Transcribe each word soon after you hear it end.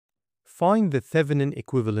Find the Thévenin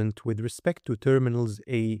equivalent with respect to terminals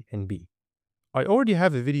A and B. I already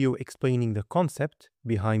have a video explaining the concept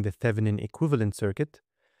behind the Thévenin equivalent circuit,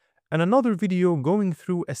 and another video going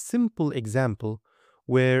through a simple example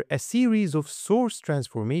where a series of source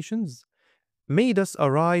transformations made us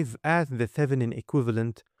arrive at the Thévenin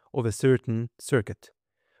equivalent of a certain circuit.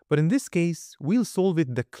 But in this case, we'll solve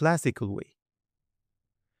it the classical way.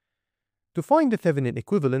 To find the Thévenin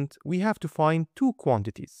equivalent, we have to find two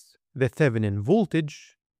quantities, the Thévenin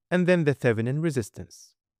voltage and then the Thévenin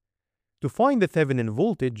resistance. To find the Thévenin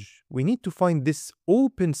voltage, we need to find this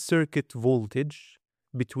open circuit voltage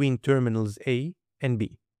between terminals A and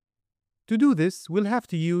B. To do this, we'll have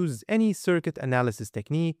to use any circuit analysis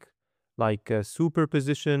technique like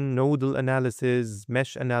superposition, nodal analysis,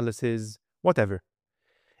 mesh analysis, whatever.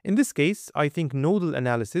 In this case, I think nodal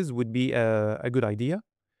analysis would be a good idea.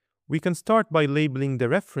 We can start by labeling the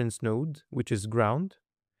reference node, which is ground,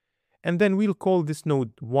 and then we'll call this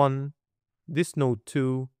node 1, this node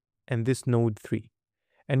 2, and this node 3.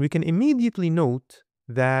 And we can immediately note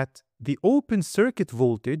that the open circuit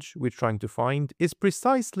voltage we're trying to find is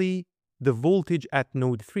precisely the voltage at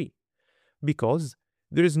node 3, because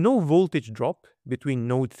there is no voltage drop between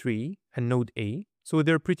node 3 and node A, so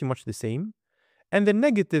they're pretty much the same. And the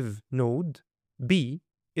negative node, B,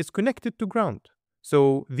 is connected to ground.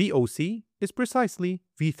 So VOC is precisely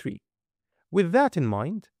V3. With that in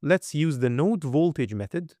mind, let's use the node voltage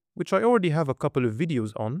method, which I already have a couple of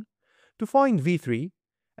videos on, to find V3,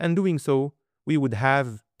 and doing so, we would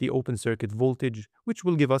have the open circuit voltage, which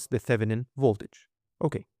will give us the Thévenin voltage.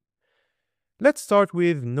 Okay. Let's start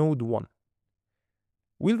with node 1.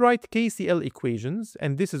 We'll write KCL equations,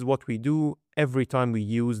 and this is what we do every time we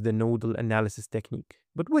use the nodal analysis technique.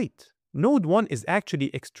 But wait, node 1 is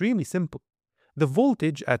actually extremely simple. The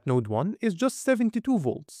voltage at node 1 is just 72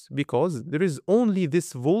 volts because there is only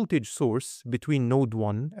this voltage source between node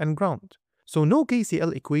 1 and ground. So no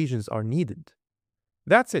KCL equations are needed.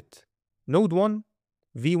 That's it. Node 1,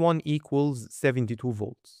 V1 equals 72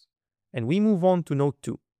 volts. And we move on to node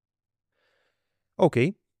 2.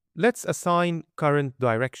 Okay. Let's assign current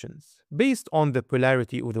directions. Based on the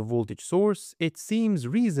polarity of the voltage source, it seems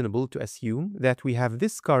reasonable to assume that we have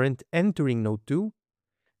this current entering node 2,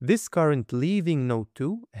 this current leaving node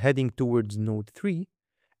 2 heading towards node 3,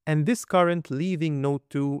 and this current leaving node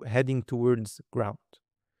 2 heading towards ground.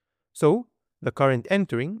 So, the current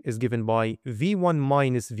entering is given by V1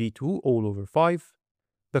 minus V2 all over 5.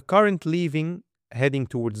 The current leaving heading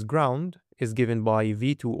towards ground is given by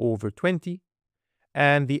V2 over 20.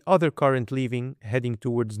 And the other current leaving heading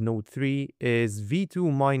towards node 3 is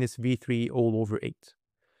V2 minus V3 all over 8.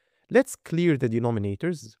 Let's clear the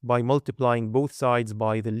denominators by multiplying both sides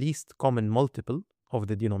by the least common multiple of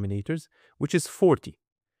the denominators, which is 40.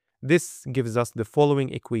 This gives us the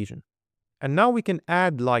following equation. And now we can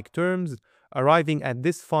add like terms, arriving at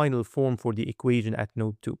this final form for the equation at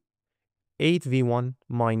node 2. 8V1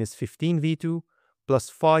 minus 15V2 plus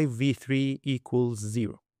 5V3 equals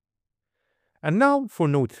 0. And now for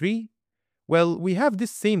node 3, well, we have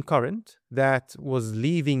this same current that was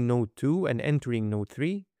leaving node 2 and entering node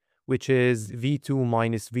 3, which is V2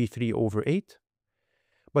 minus V3 over 8.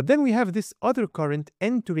 But then we have this other current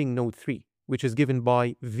entering node 3, which is given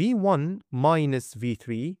by V1 minus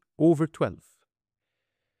V3 over 12.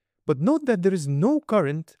 But note that there is no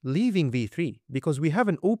current leaving V3 because we have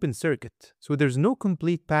an open circuit, so there's no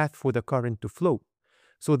complete path for the current to flow.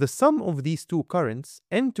 So the sum of these two currents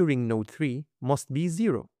entering node 3 must be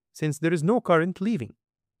 0, since there is no current leaving.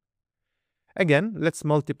 Again, let's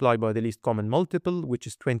multiply by the least common multiple, which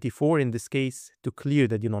is 24 in this case, to clear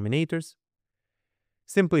the denominators.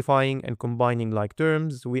 Simplifying and combining like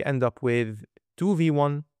terms, we end up with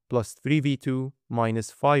 2V1 plus 3V2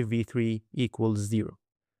 minus 5V3 equals 0.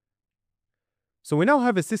 So we now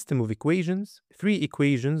have a system of equations, 3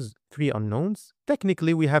 equations, 3 unknowns.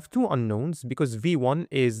 Technically, we have 2 unknowns because V1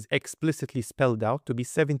 is explicitly spelled out to be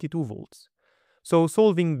 72 volts. So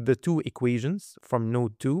solving the 2 equations from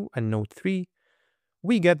node 2 and node 3,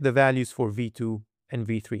 we get the values for V2 and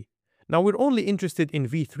V3. Now we're only interested in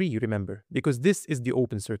V3, remember, because this is the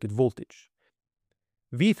open circuit voltage.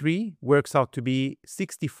 V3 works out to be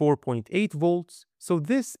 64.8 volts, so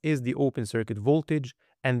this is the open circuit voltage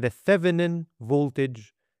and the Thévenin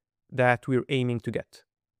voltage that we're aiming to get.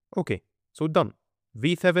 Okay, so done.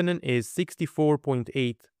 VThévenin is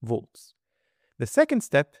 64.8 volts. The second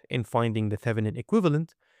step in finding the Thévenin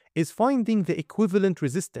equivalent is finding the equivalent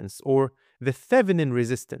resistance, or the Thévenin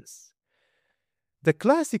resistance. The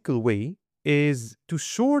classical way is to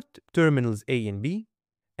short terminals A and B,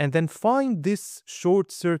 and then find this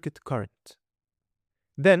short circuit current.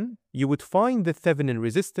 Then you would find the Thévenin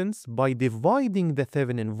resistance by dividing the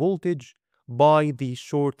Thévenin voltage by the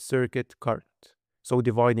short circuit current. So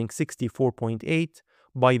dividing 64.8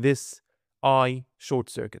 by this I short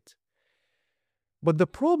circuit. But the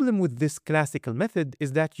problem with this classical method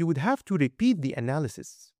is that you would have to repeat the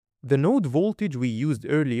analysis. The node voltage we used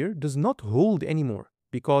earlier does not hold anymore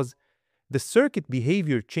because the circuit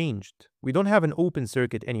behavior changed. We don't have an open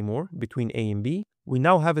circuit anymore between A and B. We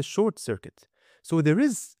now have a short circuit. So there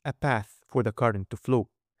is a path for the current to flow.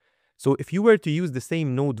 So if you were to use the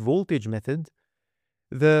same node voltage method,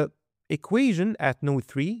 the equation at node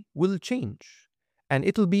 3 will change and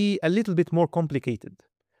it'll be a little bit more complicated.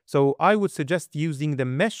 So I would suggest using the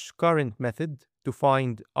mesh current method to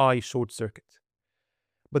find I short circuit.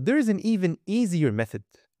 But there is an even easier method,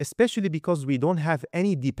 especially because we don't have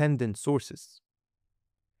any dependent sources.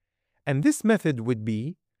 And this method would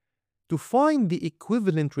be to find the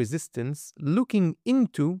equivalent resistance looking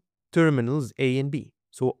into terminals A and B,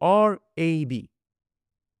 so RAB.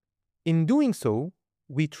 In doing so,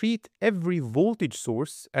 we treat every voltage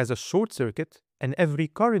source as a short circuit and every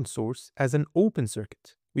current source as an open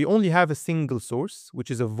circuit. We only have a single source,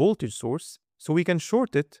 which is a voltage source, so we can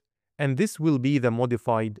short it, and this will be the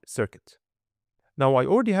modified circuit. Now, I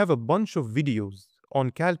already have a bunch of videos on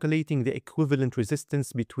calculating the equivalent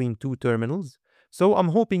resistance between two terminals, so I'm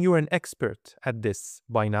hoping you're an expert at this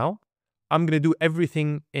by now. I'm going to do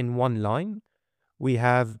everything in one line. We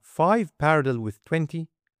have 5 parallel with 20,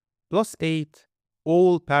 plus 8,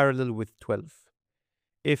 all parallel with 12.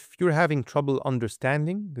 If you're having trouble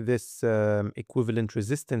understanding this equivalent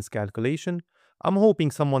resistance calculation, I'm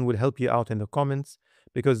hoping someone will help you out in the comments,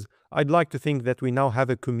 because I'd like to think that we now have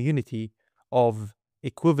a community of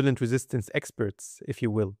equivalent resistance experts, if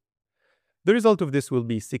you will. The result of this will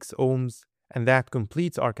be 6 ohms, and that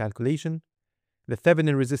completes our calculation. The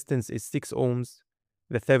Thévenin resistance is 6 ohms.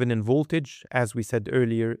 The Thévenin voltage, as we said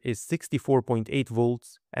earlier, is 64.8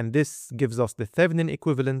 volts, and this gives us the Thévenin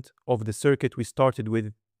equivalent of the circuit we started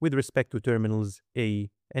with respect to terminals A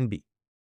and B.